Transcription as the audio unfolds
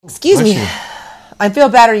Excuse Bless me. you. I feel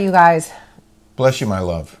better, you guys. Bless you, my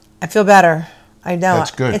love. I feel better. I know. That's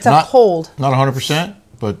good. It's a cold. Not 100%,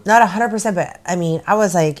 but... Not 100%, but I mean, I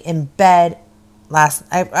was like in bed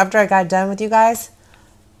after I got done with you guys.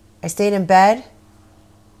 I stayed in bed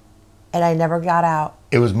and I never got out.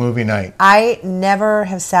 It was movie night. I never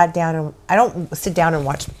have sat down and I don't sit down and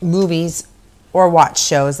watch movies or watch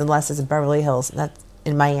shows unless it's in Beverly Hills. That's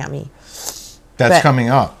in Miami. That's coming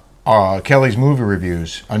up. Kelly's movie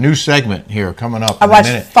reviews. A new segment here coming up in I a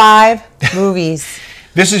minute. watched 5 movies.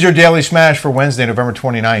 This is your Daily Smash for Wednesday, November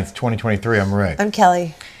 29th, 2023. I'm Rick. I'm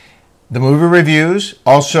Kelly. The movie reviews,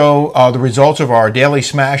 also the results of our Daily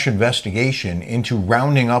Smash investigation into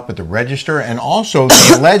rounding up at the register, and also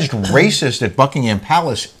the alleged racist at Buckingham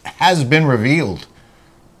Palace has been revealed.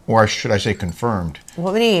 Or should I say confirmed.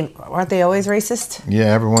 What do you mean? Aren't they always racist? Yeah,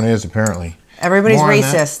 everyone is apparently. Everybody's More on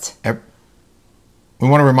racist. We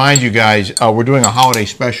want to remind you guys, we're doing a holiday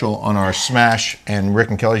special on our Smash and Rick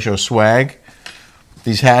and Kelly Show swag.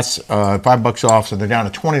 These hats, $5 off, so they're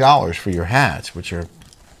down to $20 for your hats, which are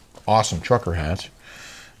awesome trucker hats.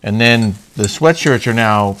 And then the sweatshirts are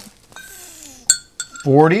now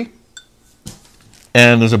 $40,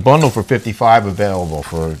 and there's a bundle for $55 available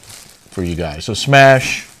for you guys. So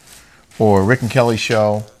Smash or Rick and Kelly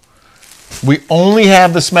Show. We only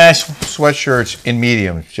have the Smash sweatshirts in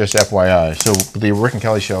medium, just FYI. So the Rick and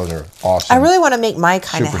Kelly shows are awesome. I really want to make my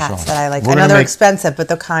kind of hats soft. that I like. We're I know gonna they're make- expensive, but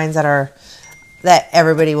the kinds that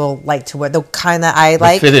everybody will like to wear. The kind that I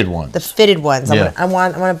like. fitted ones. The fitted ones. Yeah. I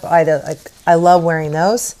want to buy the, like, I love wearing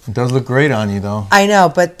those. It does look great on you, though. I know,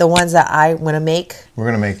 but the ones that I want to make. We're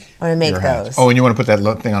going to make I'm gonna make your hats. those. Oh, and you want to put that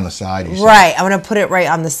thing on the side, you said. Right. I want to put it right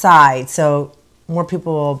on the side so more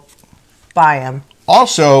people will buy them.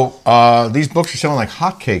 Also, these books are selling like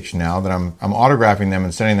hotcakes now that I'm autographing them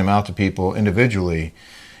and sending them out to people individually.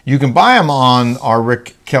 You can buy them on our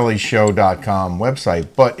rickkellyshow.com website,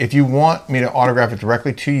 but if you want me to autograph it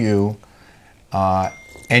directly to you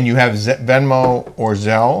and you have Venmo or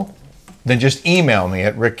Zelle, then just email me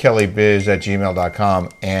at rickkellybiz@gmail.com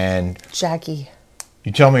and Jackie.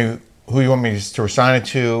 you tell me who you want me to assign it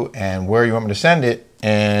to and where you want me to send it,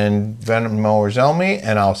 and Venmo or Zelle me,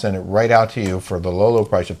 and I'll send it right out to you for the low, low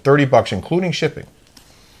price of $30, including shipping.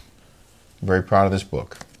 I'm very proud of this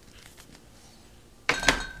book.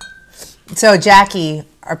 So Jackie,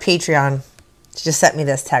 our Patreon, she just sent me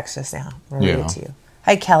this text just now. I'm going to read it to you.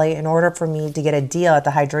 Hi, Kelly. In order for me to get a deal at the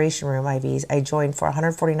Hydration Room IVs, I joined for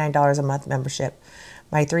 $149 a month membership.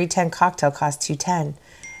 My 310 cocktail costs $210.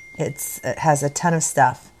 It has a ton of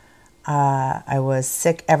stuff. I was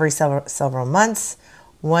sick every several months.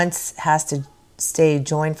 Once has to stay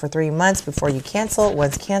joined for 3 months before you cancel.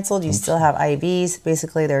 Once canceled, you still have IVs.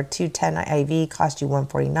 Basically, they're $210 IV, cost you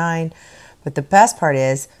 $149. But the best part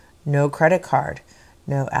is no credit card.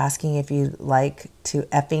 No asking if you'd like to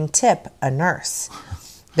effing tip a nurse.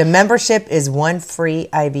 The membership is one free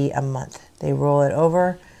IV a month. They roll it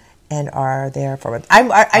over and are there for a month.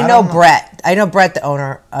 I know Brett. I know Brett, the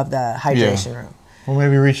owner of the Hydration Room. Well,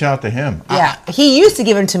 maybe reach out to him. Yeah, he used to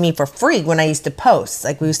give them to me for free when I used to post.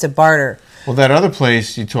 Like, we used to barter. Well, that other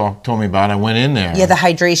place you told me about, I went in there. Yeah, the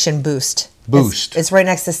Hydration Boost. It's right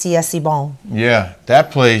next to CSC Ball. Yeah,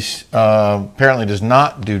 that place apparently does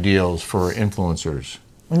not do deals for influencers.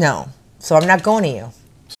 No, so I'm not going to you.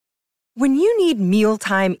 When you need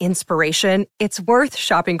mealtime inspiration, it's worth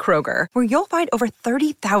shopping Kroger, where you'll find over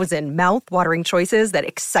 30,000 mouth-watering choices that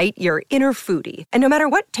excite your inner foodie. And no matter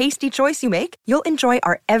what tasty choice you make, you'll enjoy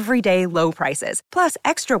our everyday low prices, plus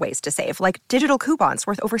extra ways to save, like digital coupons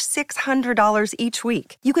worth over $600 each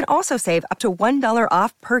week. You can also save up to $1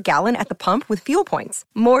 off per gallon at the pump with fuel points.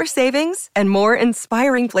 More savings and more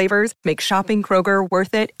inspiring flavors make shopping Kroger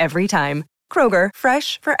worth it every time. Kroger,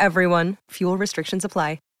 fresh for everyone. Fuel restrictions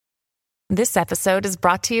apply. This episode is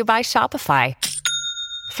brought to you by Shopify.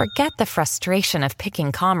 Forget the frustration of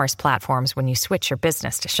picking commerce platforms when you switch your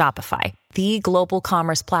business to Shopify, the global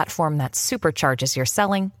commerce platform that supercharges your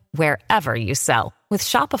selling wherever you sell. With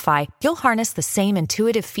Shopify, you'll harness the same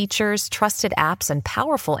intuitive features, trusted apps, and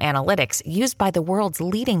powerful analytics used by the world's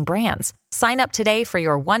leading brands. Sign up today for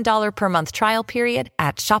your $1 per month trial period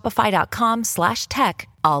at shopify.com/tech,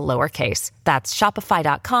 all lowercase. That's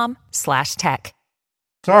shopify.com/tech.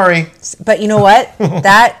 Sorry. But you know what?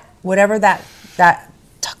 that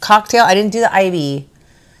cocktail, I didn't do the IV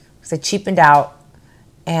because I cheapened out.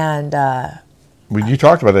 And You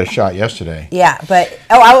talked about that shot yesterday. yeah, but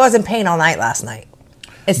I was in pain all night last night.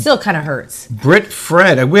 It still kind of hurts. Britt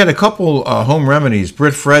Fred, we had a couple home remedies.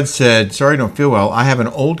 Britt Fred said, sorry, don't feel well. I have an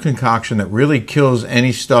old concoction that really kills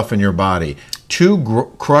any stuff in your body.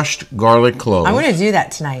 2 crushed garlic cloves. I'm going to do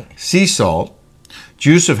that tonight. Sea salt,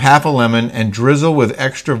 juice of half a lemon, and drizzle with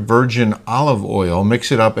extra virgin olive oil.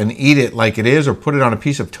 Mix it up and eat it like it is, or put it on a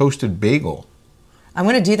piece of toasted bagel. I'm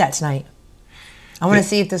going to do that tonight. I want to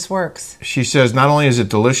see if this works. She says not only is it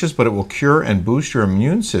delicious, but it will cure and boost your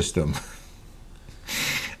immune system.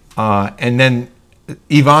 And then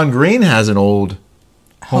Yvonne Green has an old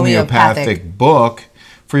homeopathic book.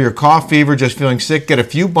 For your cough, fever, just feeling sick, get a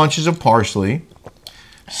few bunches of parsley.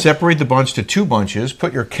 Separate the bunch to 2 bunches.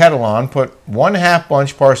 Put your kettle on. Put 1/2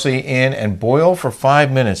 bunch parsley in and boil for 5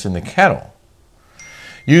 minutes in the kettle.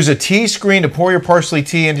 Use a tea screen to pour your parsley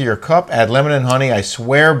tea into your cup. Add lemon and honey. I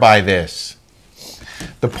swear by this.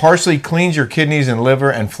 The parsley cleans your kidneys and liver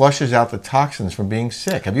and flushes out the toxins from being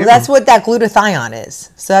sick. That's what that glutathione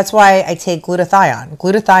is. So that's why I take glutathione.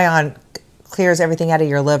 Glutathione clears everything out of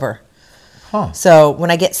your liver. Huh. So when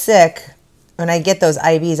I get sick, when I get those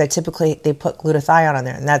IVs, they put glutathione on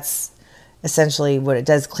there, and that's essentially what it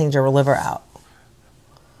does, cleans your liver out.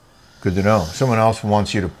 Good to know. Someone else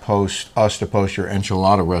wants you to post your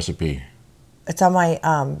enchilada recipe. It's on my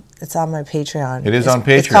Patreon. It is on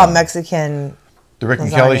Patreon. It's called Mexican. The Rick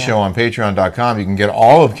and Kelly Show on Patreon.com. You can get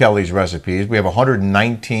all of Kelly's recipes. We have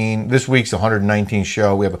 119. This week's the 119th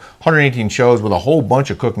show. We have 118 shows with a whole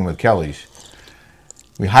bunch of Cooking with Kellys.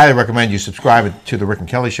 We highly recommend you subscribe to the Rick and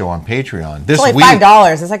Kelly Show on Patreon. It's only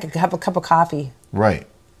 $5. It's like a cup of coffee. Right.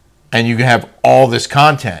 And you can have all this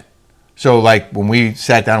content. So like when we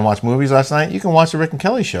sat down and watched movies last night, you can watch the Rick and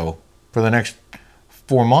Kelly Show for the next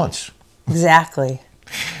 4 months. Exactly.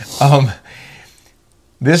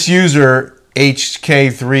 This user,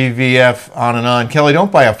 HK3VF, on and on. Kelly,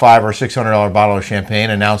 don't buy a $500 or $600 bottle of champagne,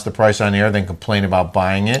 announce the price on air, then complain about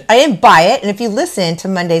buying it. I didn't buy it, and if you listen to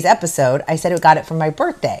Monday's episode, I said I got it for my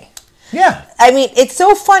birthday. Yeah. I mean, it's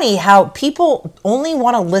so funny how people only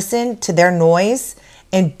want to listen to their noise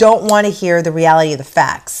and don't want to hear the reality of the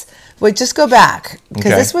facts. Wait, just go back,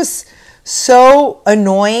 because this was so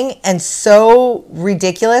annoying and so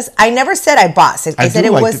ridiculous. I never said I bought it. I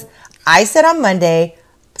said on Monday,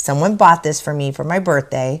 someone bought this for me for my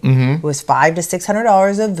birthday. Mm-hmm. It was $500 to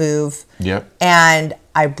 $600 of Veuve. Yep. And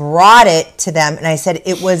I brought it to them, and I said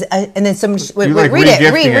it was. And then someone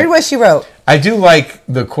read what she wrote. I do like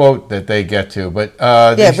the quote that they get to, but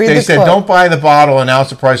they said, quote. "Don't buy the bottle, announce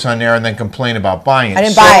the price on air, and then complain about buying it." I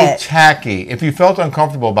didn't buy it. So tacky. If you felt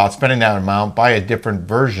uncomfortable about spending that amount, buy a different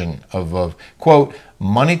version of quote.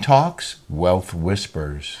 Money talks, wealth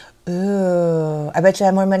whispers. Ooh, I bet you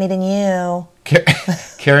have more money than you.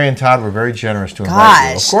 Carrie and Todd were very generous to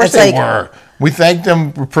invite you. Of course they were. We thanked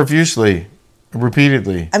them profusely,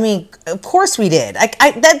 repeatedly. I mean, of course we did.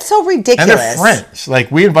 That's so ridiculous. And they're friends.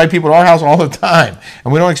 Like, we invite people to our house all the time,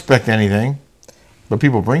 and we don't expect anything. But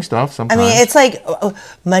people bring stuff sometimes. I mean, it's like,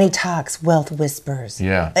 money talks, wealth whispers.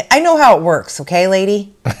 Yeah. I know how it works, okay,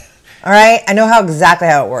 lady? All right? I know exactly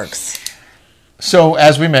how it works. So,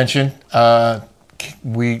 as we mentioned,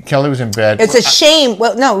 Kelly was in bed. It's a shame.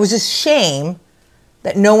 Well, no, it was a shame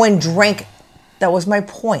that no one drank. That was my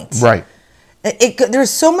point. Right.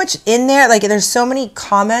 There's so much in there. Like, there's so many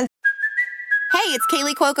comments. Hey, it's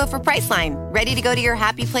Kaylee Cuoco for Priceline. Ready to go to your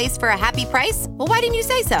happy place for a happy price? Well, why didn't you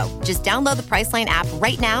say so? Just download the Priceline app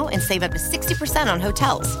right now and save up to 60% on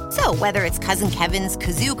hotels. So whether it's Cousin Kevin's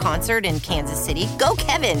Kazoo Concert in Kansas City, go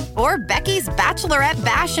Kevin, or Becky's Bachelorette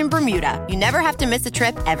Bash in Bermuda, you never have to miss a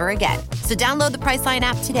trip ever again. So download the Priceline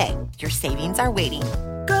app today. Your savings are waiting.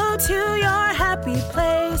 Go to your happy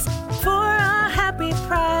place for a happy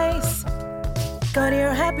price. Go to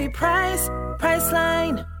your happy price,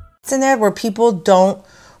 Priceline. In there where people don't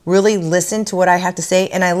really listen to what I have to say,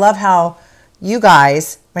 and I love how you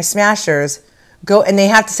guys, my smashers, go and they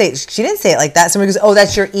have to say, she didn't say it like that. Somebody goes, "Oh,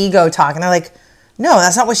 that's your ego talk," and they're like, "No,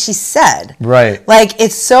 that's not what she said." Right. Like,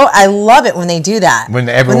 it's so, I love it when they do that. When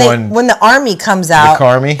the army comes out, the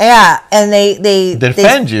Carmy, yeah, and they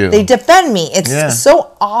defend you. They defend me. It's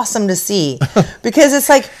so awesome to see because it's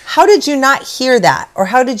like, how did you not hear that, or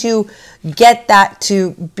how did you get that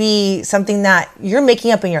to be something that you're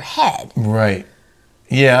making up in your head? Right.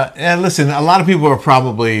 Yeah. And listen, a lot of people are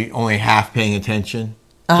probably only half paying attention.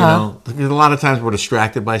 You know, because a lot of times we're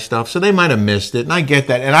distracted by stuff, so they might have missed it, and I get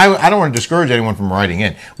that. And I don't want to discourage anyone from writing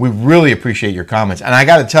in. We really appreciate your comments. And I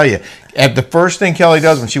got to tell you, the first thing Kelly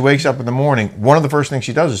does when she wakes up in the morning, one of the first things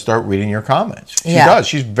she does is start reading your comments. She does.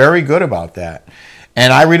 She's very good about that.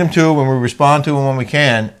 And I read them too, when we respond to them when we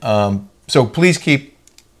can. So please keep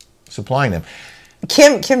supplying them.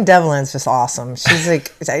 Kim Devlin's just awesome. She's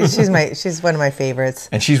like, she's one of my favorites.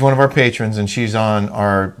 And she's one of our patrons, and she's on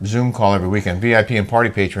our Zoom call every weekend. VIP and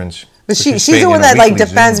party patrons. But she's the one that like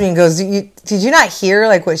defends me and goes, "Did you not hear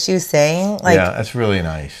like what she was saying?" Like, yeah, that's really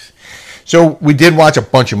nice. So we did watch a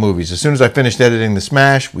bunch of movies. As soon as I finished editing The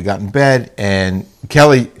Smash, we got in bed, and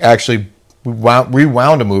Kelly actually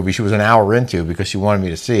rewound a movie she was an hour into because she wanted me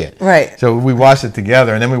to see it. Right. So we watched it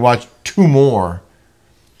together, and then we watched 2 more.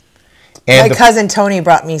 And my cousin Tony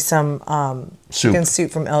brought me some chicken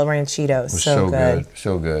soup from El Ranchito. So good.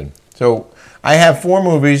 So good. So I have 4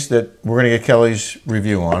 movies that we're going to get Kelly's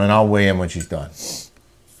review on, and I'll weigh in when she's done.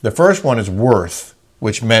 The first one is Worth,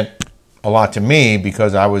 which meant a lot to me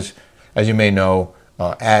because I was, as you may know,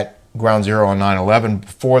 at Ground Zero on 9/11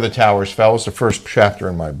 before the towers fell. It's the first chapter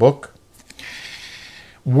in my book.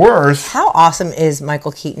 Worth. How awesome is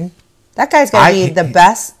Michael Keaton? That guy's going to be the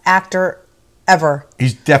best actor ever.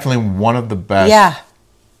 He's definitely one of the best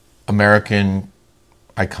American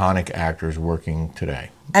iconic actors working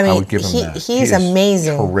today. I mean, I would give him that. He's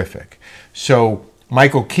amazing. Terrific. So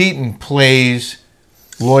Michael Keaton plays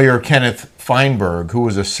lawyer Kenneth Feinberg, who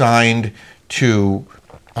was assigned to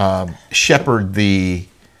shepherd the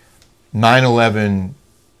 9/11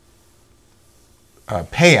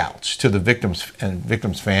 payouts to the victims and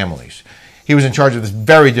victims' families. He was in charge of this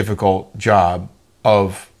very difficult job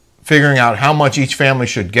of figuring out how much each family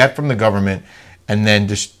should get from the government, and then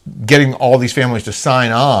just getting all these families to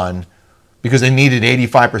sign on, because they needed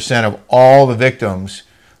 85% of all the victims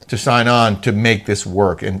to sign on to make this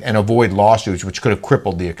work and avoid lawsuits, which could have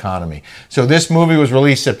crippled the economy. So this movie was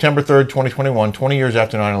released September 3rd, 2021, 20 years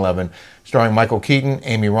after 9/11, starring Michael Keaton,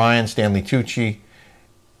 Amy Ryan, Stanley Tucci.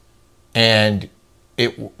 And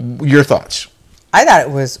your thoughts? I thought it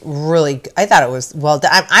was well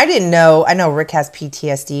done. I didn't know. I know Rick has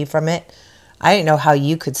PTSD from it. I didn't know how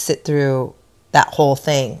you could sit through that whole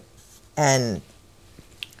thing and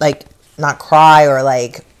like not cry or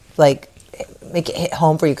like make it hit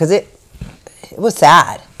home for you, because it was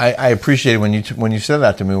sad. I appreciated when you said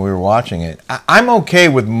that to me when we were watching it. I'm okay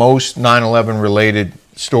with most 9/11 related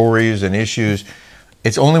stories and issues.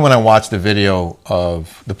 It's only when I watch the video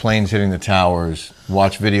of the planes hitting the towers,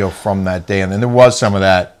 watch video from that day, and then there was some of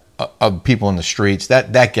that of people in the streets.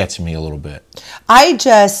 That gets me a little bit. I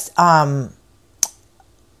just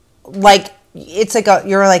like, it's like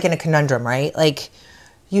you're like in a conundrum, right? Like,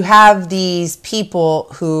 you have these people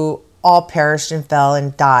who all perished and fell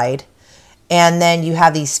and died, and then you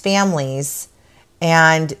have these families,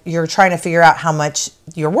 and you're trying to figure out how much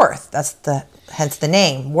you're worth. That's hence the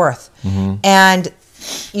name, Worth. Mm-hmm. And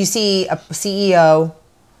you see a CEO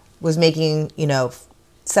was making,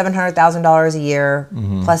 $700,000 a year,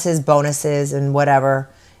 mm-hmm. plus his bonuses and whatever,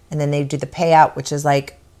 and then they do the payout, which is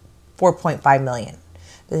like $4.5 million.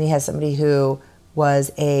 Then he has somebody who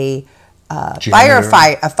was a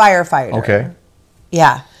firefighter. Okay.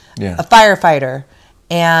 Yeah. A firefighter,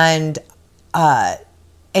 and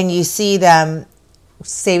you see them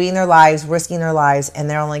saving their lives, risking their lives, and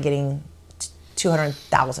they're only getting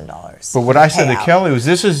 $200,000. But what I said to Kelly was,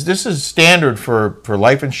 this is standard for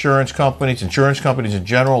life insurance companies in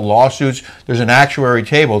general, lawsuits. There's an actuary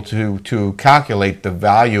table to calculate the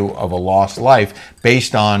value of a lost life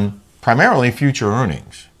based on primarily future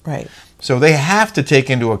earnings. Right. So they have to take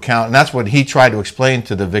into account, and that's what he tried to explain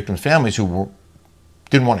to the victims' families who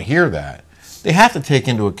didn't want to hear that. They have to take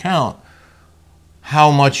into account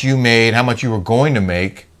how much you made, how much you were going to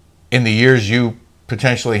make in the years you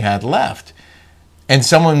potentially had left. And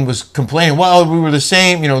someone was complaining, well, we were the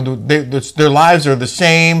same, their lives are the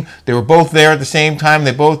same. They were both there at the same time.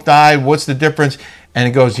 They both died. What's the difference? And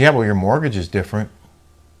it goes, yeah, well, your mortgage is different.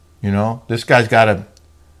 This guy's got a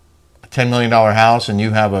 $10 million house and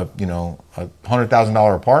you have a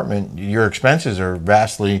 $100,000 apartment. Your expenses are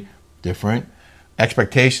vastly different.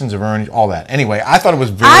 Expectations of earnings, all that. Anyway, I thought it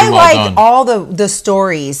was very well done. I liked all the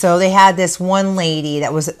stories. So they had this one lady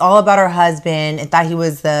that was all about her husband and thought he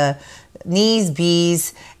was the knees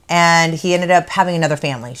bees, and he ended up having another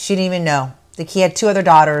family. She didn't even know. Like, he had 2 other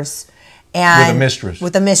daughters. And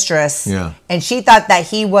with a mistress. Yeah. And she thought that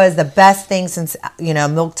he was the best thing since,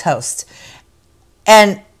 milk toast.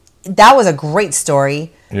 And that was a great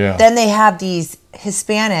story. Yeah. Then they have these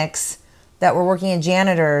Hispanics that were working as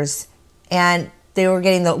janitors, and they were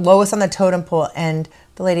getting the lowest on the totem pole. And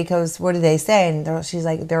the lady goes, what did they say? And she's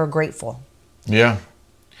like, they were grateful. Yeah.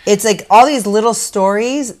 It's like all these little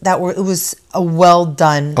stories it was a well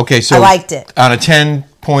done. Okay, so I liked it. On a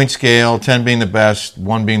 10-point scale, 10 being the best,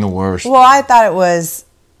 1 being the worst. Well, I thought it was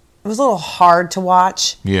a little hard to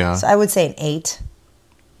watch. Yeah. So I would say an 8,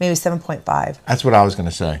 maybe 7.5. That's what I was going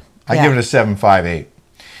to say. I give it a 7.58.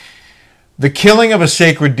 The Killing of a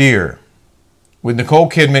Sacred Deer, with Nicole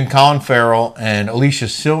Kidman, Colin Farrell, and Alicia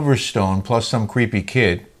Silverstone, plus some creepy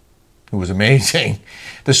kid who was amazing.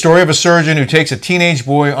 The story of a surgeon who takes a teenage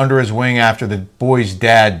boy under his wing after the boy's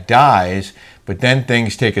dad dies, But then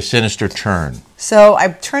things take a sinister turn. So I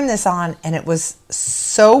turned this on, and it was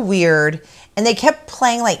so weird. And they kept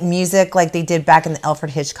playing like music like they did back in the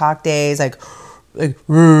Alfred Hitchcock days, like you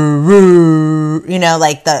know,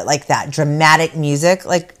 like that dramatic music,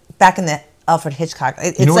 like back in the Alfred Hitchcock.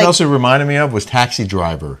 It's You know what like, else it reminded me of was Taxi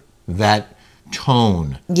Driver. That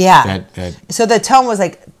tone. Yeah. That So the tone was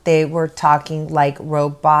like they were talking like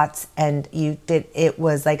robots, and it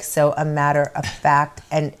was like so a matter of fact,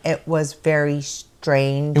 and it was very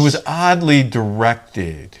strange. It was oddly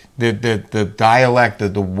directed. The dialect,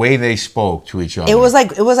 the way they spoke to each other. It was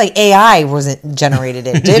like AI wasn't generated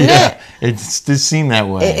it, didn't yeah, it? it seemed that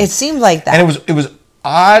way. It seemed like that. And it was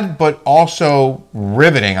odd, but also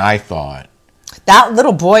riveting, I thought. That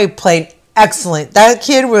little boy played excellent. That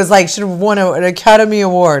kid was like should have won an Academy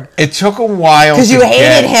Award. It took a while because you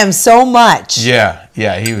hated him so much. Yeah,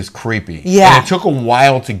 he was creepy. Yeah, and it took a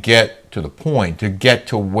while to get to the point, to get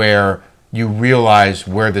to where you realize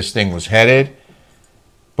where this thing was headed.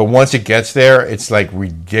 But once it gets there, it's like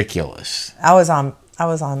ridiculous. I was on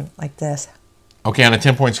like this. Okay, on a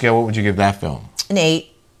 10-point scale, what would you give that film? An 8.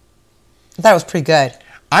 I thought it was pretty good.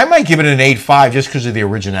 I might give it an 8.5 just because of the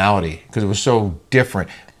originality, because it was so different.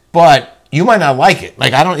 But you might not like it.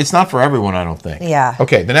 Like it's not for everyone, I don't think. Yeah.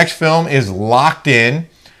 Okay, the next film is Locked In,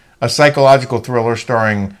 a psychological thriller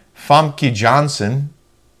starring Famke Janssen.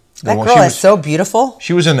 That girl is so beautiful.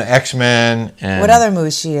 She was in the X-Men. And what other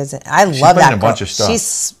movies she is in? I love that girl. A bunch of stuff.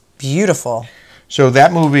 She's beautiful. So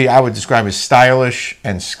that movie I would describe as stylish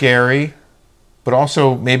and scary, but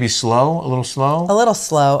also maybe slow, a little slow. A little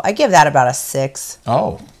slow. I give that about a 6.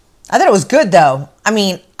 Oh. I thought it was good, though. I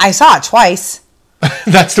mean, I saw it twice.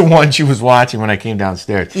 That's the one she was watching when I came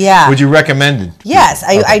downstairs. Yeah. Would you recommend it? Yes,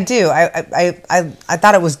 I do. I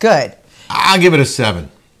thought it was good. I'll give it a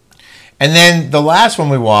 7. And then the last one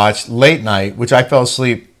we watched, Late Night, which I fell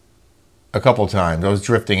asleep a couple times. I was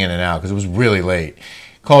drifting in and out because it was really late.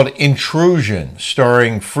 Called Intrusion,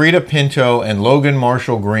 starring Frida Pinto and Logan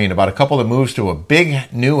Marshall Green, about a couple that moves to a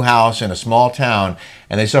big new house in a small town,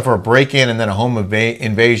 and they suffer a break-in and then a home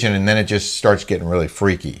invasion, and then it just starts getting really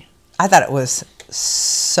freaky. I thought it was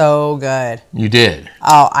so good. You did?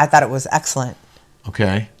 Oh, I thought it was excellent.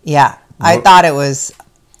 Okay. Yeah. I thought it was...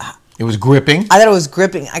 It was gripping? I thought it was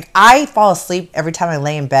gripping. Like, I fall asleep every time I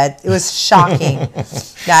lay in bed. It was shocking.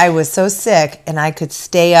 I was so sick, and I could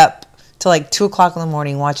stay up till like 2 o'clock in the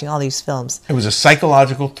morning watching all these films. It was a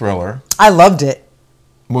psychological thriller. I loved it.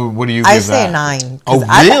 What do you give that? I say a 9. Oh,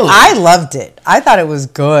 really? I loved it. I thought it was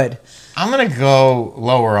good. I'm going to go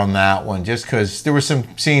lower on that one just because there were some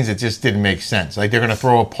scenes that just didn't make sense. Like they're going to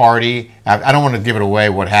throw a party. I don't want to give it away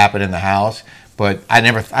what happened in the house, but I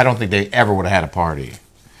don't think they ever would have had a party.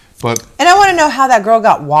 And I want to know how that girl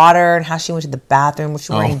got water and how she went to the bathroom. Was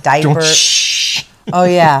she wearing diapers? Oh,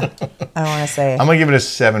 yeah. I don't want to say. I'm going to give it a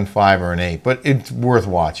 7.5 or an 8, but it's worth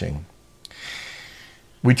watching.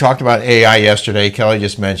 We talked about AI yesterday. Kelly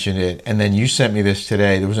just mentioned it, and then you sent me this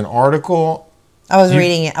today. There was an article. I was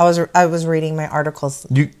reading it. I was reading my articles.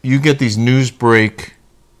 You get these Newsbreak.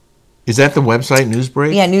 Is that the website,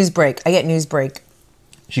 Newsbreak? Yeah, Newsbreak. I get Newsbreak.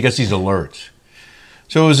 She gets these alerts.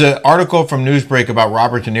 So it was an article from Newsbreak about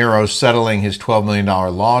Robert De Niro settling his $12 million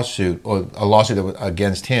lawsuit, or a lawsuit that was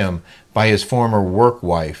against him by his former work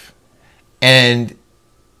wife. And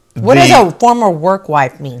what does a former work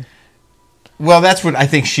wife mean? Well, that's what I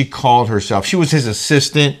think she called herself. She was his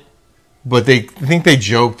assistant, but I think they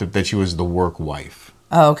joked that she was the work wife.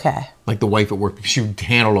 Oh, okay. Like the wife at work. She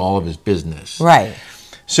handled all of his business. Right.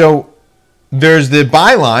 So there's the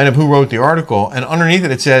byline of who wrote the article, and underneath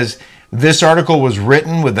it says, this article was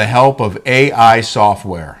written with the help of AI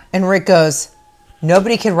software. And Rick goes,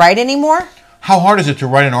 nobody can write anymore? How hard is it to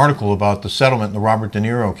write an article about the settlement in the Robert De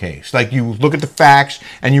Niro case? Like you look at the facts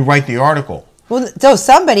and you write the article. Well, so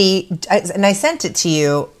somebody, and I sent it to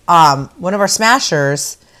you, one of our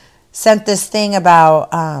smashers sent this thing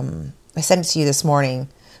about, I sent it to you this morning,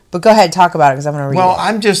 but go ahead, talk about it because I'm going to read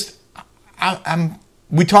it. Well,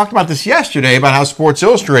 we talked about this yesterday about how Sports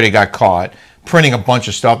Illustrated got caught printing a bunch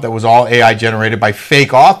of stuff that was all AI generated by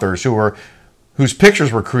fake authors whose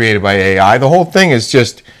pictures were created by AI. The whole thing is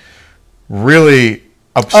just really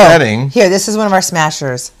upsetting. Oh, here, this is one of our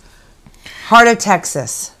smashers. Heart of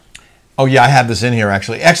Texas. Oh, yeah, I have this in here,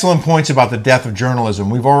 actually. Excellent points about the death of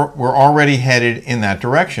journalism. We're already headed in that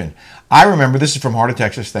direction. I remember, this is from Heart of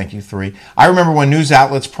Texas, thank you, 3. I remember when news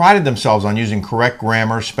outlets prided themselves on using correct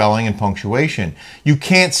grammar, spelling, and punctuation. You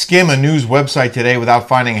can't skim a news website today without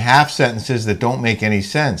finding half sentences that don't make any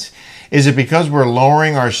sense. Is it because we're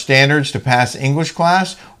lowering our standards to pass English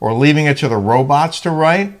class or leaving it to the robots to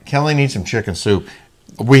write? Kelly needs some chicken soup.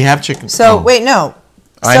 We have chicken soup. So, wait, no.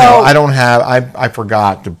 I know. I don't have. I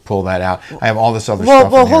forgot to pull that out. I have all this other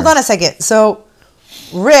stuff. Well, hold on a second. So,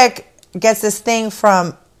 Rick gets this thing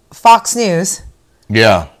from Fox News.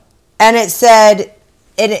 Yeah. And it said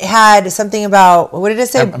it had something about, what did it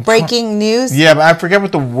say? Breaking news? Yeah, but I forget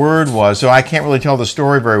what the word was, so I can't really tell the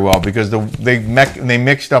story very well because they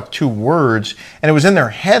mixed up two words, and it was in their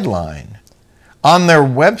headline on their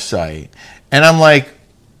website. And I'm like,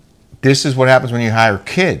 this is what happens when you hire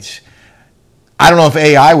kids. I don't know if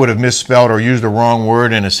AI would have misspelled or used the wrong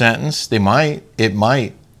word in a sentence. It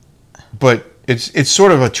might. But it's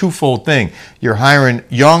sort of a twofold thing. You're hiring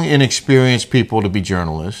young, inexperienced people to be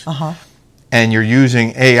journalists, and you're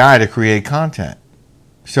using AI to create content.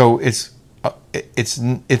 So it's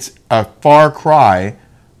a far cry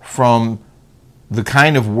from the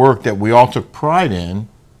kind of work that we all took pride in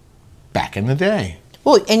back in the day.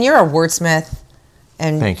 Well, and you're a wordsmith,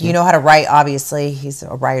 and you know how to write. Obviously, he's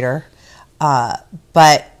a writer.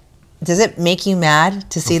 But does it make you mad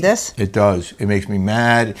to see this? It does. It makes me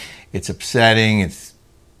mad. It's upsetting. It's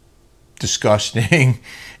disgusting.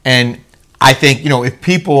 And I think, if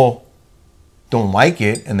people don't like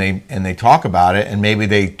it and they talk about it and maybe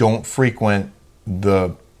they don't frequent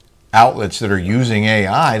the outlets that are using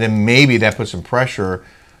AI, then maybe that puts some pressure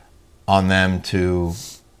on them to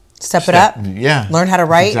step it up. Yeah. Learn how to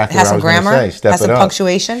write. Exactly have some grammar. Have some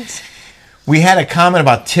punctuations. We had a comment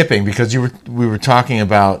about tipping because we were talking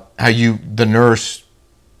about how the nurse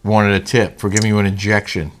wanted a tip for giving you an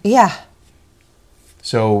injection. Yeah.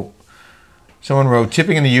 So someone wrote,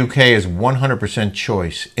 tipping in the UK is 100%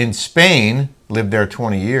 choice. In Spain, lived there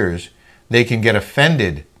 20 years, they can get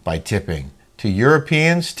offended by tipping. To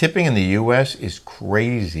Europeans, tipping in the US is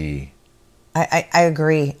crazy. I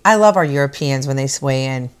agree. I love our Europeans when they sway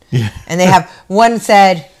in. Yeah. And they have, one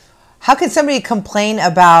said, how could somebody complain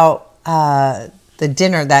about the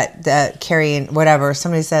dinner that Carrie and whatever,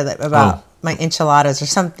 somebody said that about my enchiladas or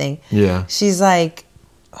something. Yeah. She's like,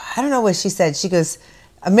 I don't know what she said. She goes,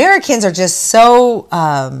 Americans are just so,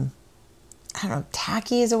 I don't know,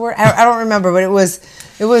 tacky is a word. I don't remember, but it was,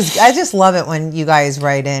 I just love it when you guys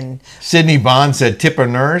write in. Sydney Bond said, tip a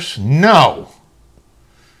nurse? No.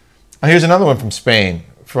 Here's another one from Spain.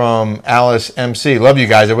 From Alice MC. Love you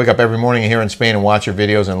guys. I wake up every morning here in Spain and watch your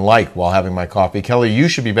videos and while having my coffee. Kelly, you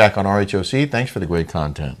should be back on RHOC. Thanks for the great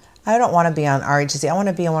content. I don't want to be on RHOC. I want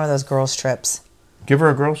to be on one of those girls' trips. Give her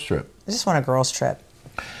a girls' trip. I just want a girls' trip.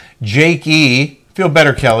 Jake E. Feel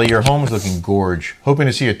better, Kelly. Your home is looking gorge. Hoping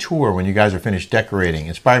to see a tour when you guys are finished decorating.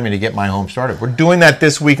 Inspired me to get my home started. We're doing that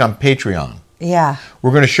this week on Patreon. Yeah.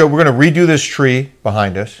 We're going to redo this tree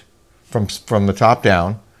behind us from the top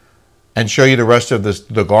down. And show you the rest of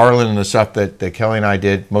the garland and the stuff that Kelly and I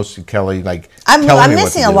did. Mostly Kelly, I'm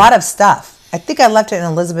missing a lot of stuff. I think I left it in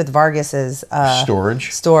Elizabeth Vargas's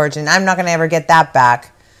storage, and I'm not going to ever get that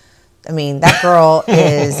back. I mean, that girl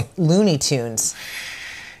is Looney Tunes.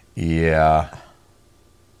 Yeah.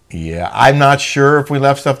 I'm not sure if we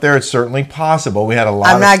left stuff there. It's certainly possible. We had a lot of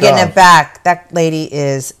stuff. I'm not getting it back. That lady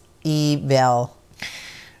is evil.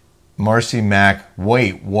 Marcy Mack,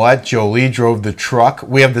 wait, what? Jolie drove the truck?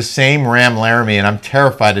 We have the same Ram Laramie, and I'm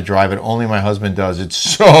terrified to drive it. Only my husband does. It's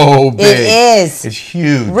so big. It is. It's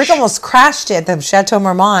huge. Rick almost crashed it at the Chateau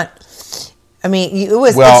Marmont. I mean,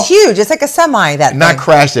 it's huge. It's like a semi, that not thing.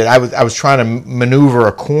 Crashed it. I was trying to maneuver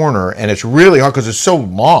a corner, and it's really hard because it's so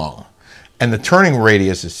long, and the turning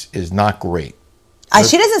radius is not great.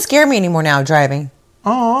 She doesn't scare me anymore now driving.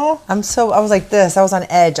 Oh. I was like this. I was on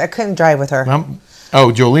edge. I couldn't drive with her.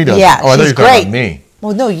 Jolie does. Yeah, I thought you were talking about me.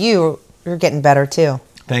 Well, no, you're getting better too.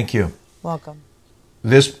 Thank you. Welcome.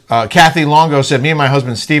 This Kathy Longo said, me and my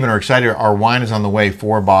husband Stephen are excited. Our wine is on the way,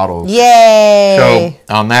 4 bottles. Yay!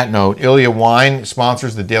 So on that note, Ilya Wine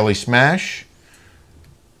sponsors the Daily Smash,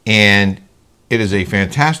 and it is a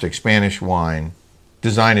fantastic Spanish wine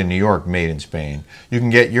designed in New York, made in Spain. You can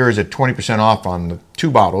get yours at 20% off on the 2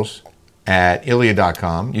 bottles at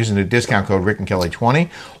Ilya.com using the discount code Rick and Kelly 20,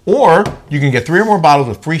 or you can get 3 or more bottles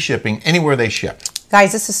with free shipping anywhere they ship.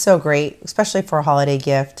 Guys, this is so great, especially for a holiday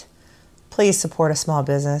gift. Please support a small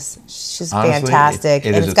business. She's honestly, fantastic,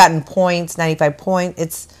 and it's gotten points, 95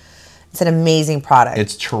 points. It's an amazing product.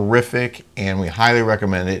 It's terrific, and we highly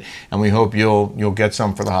recommend it. And we hope you'll get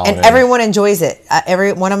some for the holidays. And everyone enjoys it.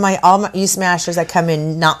 All my you smashers that come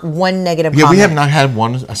in, not one negative comment. Yeah, we have not had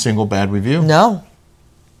a single bad review. No.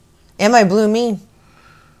 Am I blue mean?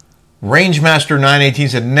 Rangemaster 918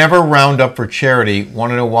 said, never round up for charity.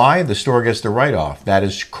 Want to know why? The store gets the write-off. That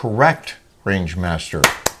is correct, Rangemaster.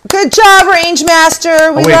 Good job, Range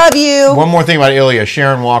Master. We love you. One more thing about Ilia.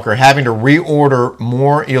 Sharon Walker having to reorder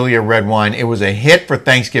more Ilia red wine. It was a hit for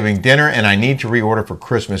Thanksgiving dinner, and I need to reorder for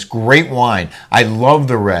Christmas. Great wine. I love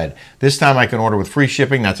the red. This time I can order with free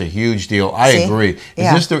shipping. That's a huge deal. I agree.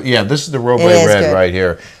 This is the Roble red good. Right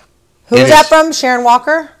here. Who's that from? Sharon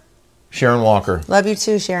Walker? Sharon Walker. Love you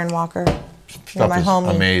too, Sharon Walker. You're my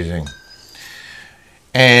homie. Amazing.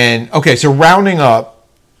 And, okay, so rounding up.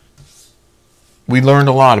 We learned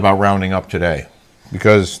a lot about rounding up today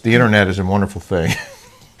because the internet is a wonderful thing.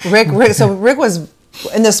 Rick was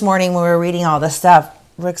in this morning when we were reading all this stuff.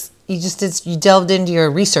 You delved into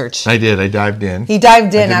your research. I did. I dived in. He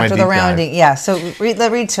dived in after the rounding. Dive. Yeah. So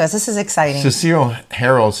read to us. This is exciting. Cecile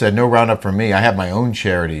Harold said, "No roundup for me. I have my own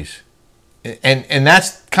charities," and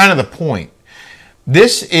that's kind of the point.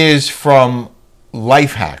 This is from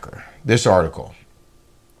Lifehacker. This article.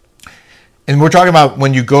 And we're talking about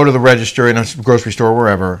when you go to the register in a grocery store,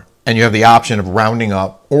 wherever, and you have the option of rounding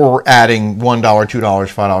up or adding $1, $2,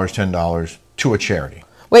 $5, $10 to a charity.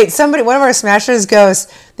 Wait, one of our smashers goes,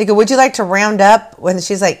 they go, would you like to round up? When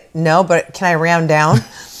she's like, no, but can I round down? I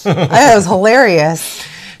thought it was hilarious.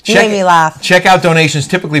 You made me laugh. Checkout donations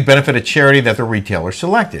typically benefit a charity that the retailer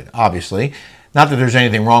selected, obviously. Not that there's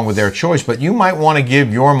anything wrong with their choice, but you might want to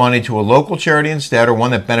give your money to a local charity instead, or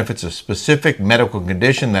one that benefits a specific medical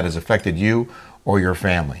condition that has affected you or your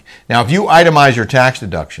family. Now, if you itemize your tax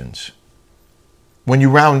deductions, when you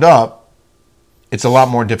round up, it's a lot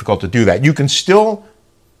more difficult to do that. You can still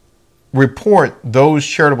report those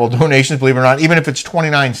charitable donations, believe it or not, even if it's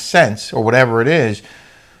 29 cents or whatever it is,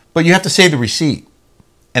 but you have to save the receipt.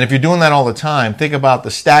 And if you're doing that all the time, think about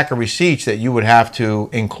the stack of receipts that you would have to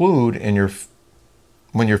include in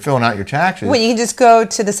when you're filling out your taxes. Well, you can just go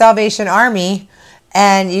to the Salvation Army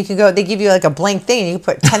and you can go, they give you like a blank thing and you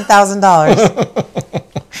can put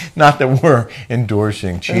 $10,000. Not that we're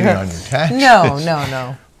endorsing cheating on your taxes.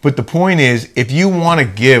 No. But the point is, if you want to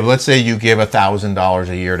give, let's say you give $1,000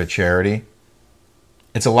 a year to charity,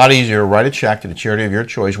 it's a lot easier to write a check to the charity of your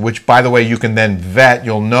choice, which, by the way, you can then vet.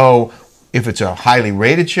 You'll know if it's a highly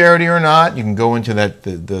rated charity or not. You can go into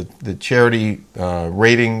the charity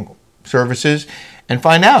rating services and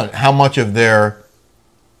find out how much of the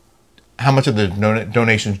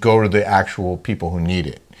donations go to the actual people who need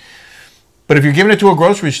it. But if you're giving it to a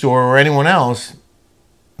grocery store or anyone else,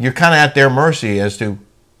 you're kind of at their mercy as to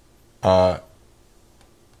how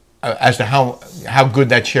good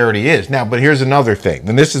that charity is. Now, but here's another thing,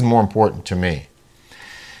 and this is more important to me.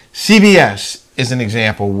 CVS is an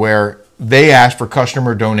example where they asked for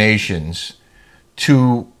customer donations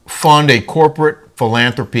to fund a corporate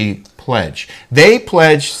philanthropy pledge. They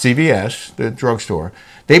pledged, CVS, the drugstore,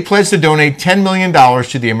 they pledged to donate $10 million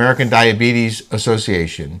to the American Diabetes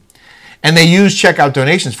Association, and they used checkout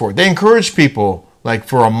donations for it. They encouraged people, like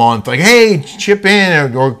for a month, like, hey, chip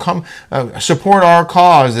in or come support our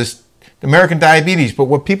cause, this American Diabetes. But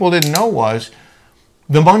what people didn't know was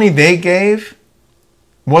the money they gave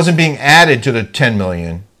wasn't being added to the $10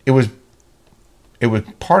 million. It was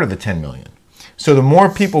part of the $10 million. So the more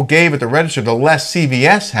people gave at the register, the less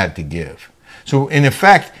CVS had to give. So in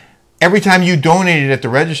effect, every time you donated at the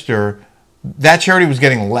register, that charity was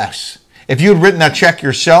getting less. If you had written that check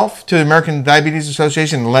yourself to the American Diabetes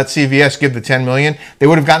Association and let CVS give the $10 million, they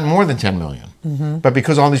would have gotten more than $10 million. Mm-hmm. But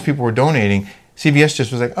because all these people were donating, CVS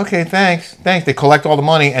just was like, okay, thanks. They collect all the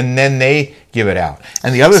money and then they give it out.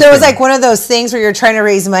 And the other So it was like one of those things where you're trying to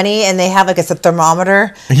raise money and they have like it's a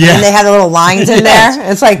thermometer and they have the little lines in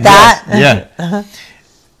there. It's like that. Yeah. Uh-huh.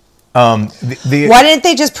 Why didn't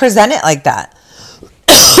they just present it like that?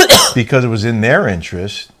 Because it was in their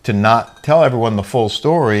interest to not tell everyone the full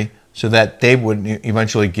story so that they would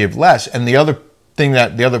eventually give less. And the other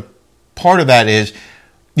part of that is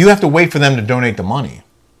you have to wait for them to donate the money.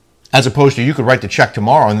 As opposed to you could write the check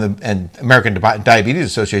tomorrow and American Diabetes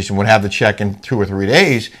Association would have the check in 2 or 3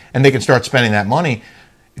 days and they can start spending that money.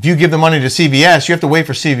 If you give the money to CVS, you have to wait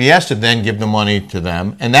for CVS to then give the money to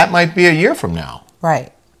them. And that might be a year from now.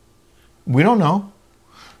 Right. We don't know.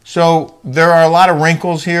 So there are a lot of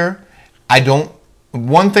wrinkles here.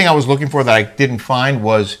 One thing I was looking for that I didn't find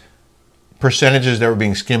was percentages that were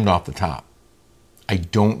being skimmed off the top. I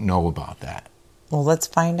don't know about that. Well, let's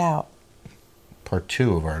find out. Part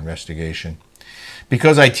 2 of our investigation.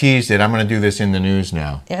 Because I teased it, I'm going to do this in the news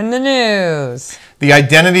now. In the news. The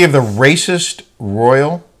identity of the racist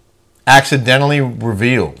royal accidentally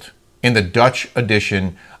revealed in the Dutch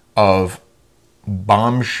edition of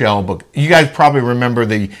Bombshell book. You guys probably remember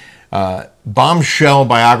the Bombshell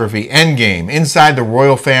biography, Endgame, Inside the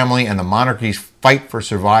Royal Family and the Monarchy's Fight for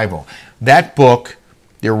Survival. That book,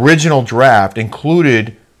 the original draft,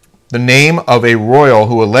 included the name of a royal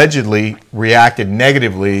who allegedly reacted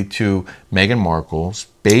negatively to Meghan Markle's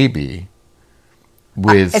baby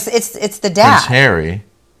with it's the dad. Prince Harry.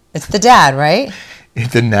 It's the dad, right?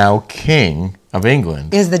 The now King of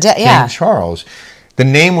England. Is the dad? Yeah. King Charles. The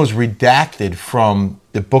name was redacted from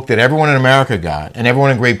the book that everyone in America got and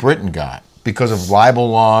everyone in Great Britain got because of libel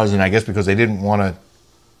laws, and I guess because they didn't want to.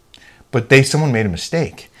 But someone made a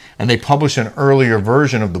mistake, and they published an earlier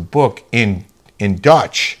version of the book in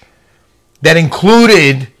Dutch that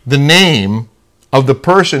included the name of the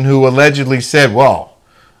person who allegedly said, well,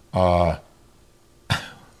 hold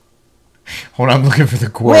on, I'm looking for the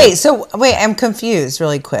quote. Wait, I'm confused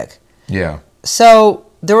really quick. Yeah. So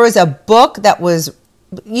there was a book that was,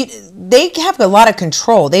 they have a lot of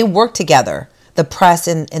control. They work together, the press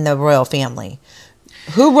and the royal family.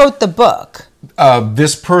 Who wrote the book?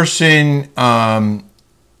 This person, Omid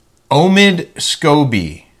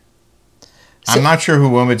Scobie. I'm not sure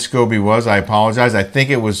who Omid Scobie was. I apologize. I think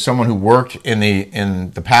it was someone who worked in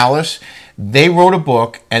the palace. They wrote a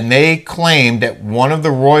book, and they claimed that one of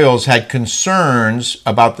the royals had concerns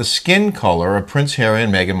about the skin color of Prince Harry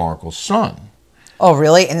and Meghan Markle's son. Oh,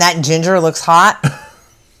 really? And that ginger looks hot?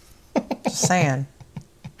 Just saying.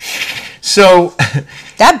 So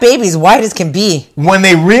that baby's white as can be. When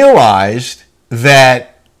they realized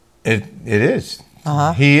that it is,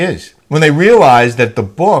 he is. When they realized that the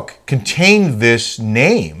book contained this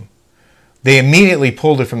name, they immediately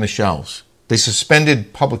pulled it from the shelves. They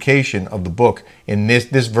suspended publication of the book in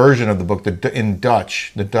this version of the book in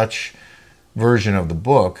Dutch, the Dutch version of the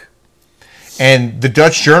book. And the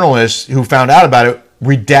Dutch journalists who found out about it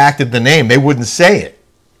redacted the name. They wouldn't say it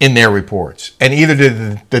in their reports. And either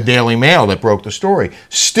did the Daily Mail that broke the story.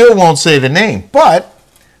 Still won't say the name. But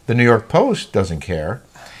the New York Post doesn't care.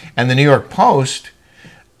 And the New York Post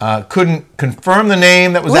couldn't confirm the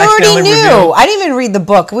name that was accidentally revealed. We already knew. I didn't even read the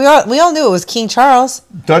book. We all knew it was King Charles.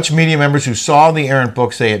 Dutch media members who saw the errant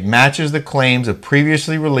book say it matches the claims of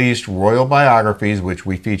previously released royal biographies, which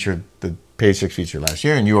we featured, the Page 6 feature last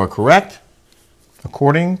year. And you are correct.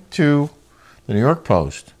 According to the New York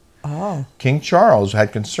Post, King Charles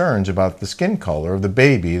had concerns about the skin color of the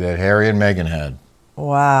baby that Harry and Meghan had.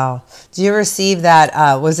 Wow. Do you ever see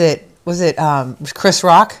that, was it Chris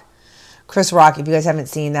Rock? Chris Rock, if you guys haven't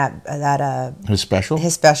seen that his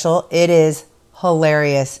special, it is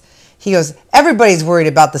hilarious. He goes, everybody's worried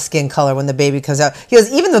about the skin color when the baby comes out. He goes,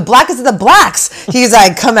 even the blackest of the blacks. He's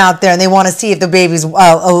like, come out there and they want to see if the baby's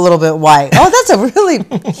a little bit white. Oh, that's a really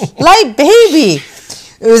light baby.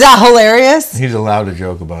 Was that hilarious? He's allowed to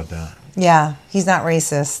joke about that. Yeah, he's not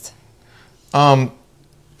racist. On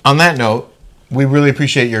that note, we really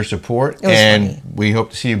appreciate your support, and funny. We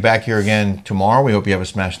hope to see you back here again tomorrow. We hope you have a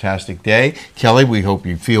smash-tastic day. Kelly, we hope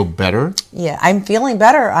you feel better. Yeah, I'm feeling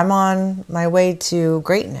better. I'm on my way to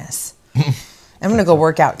greatness. I'm going to go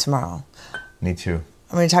work out tomorrow. Me too.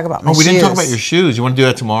 I'm going to talk about my shoes. We didn't talk about your shoes. You want to do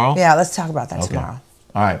that tomorrow? Yeah, let's talk about that tomorrow.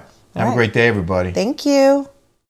 All right. Have a great day, everybody. Thank you.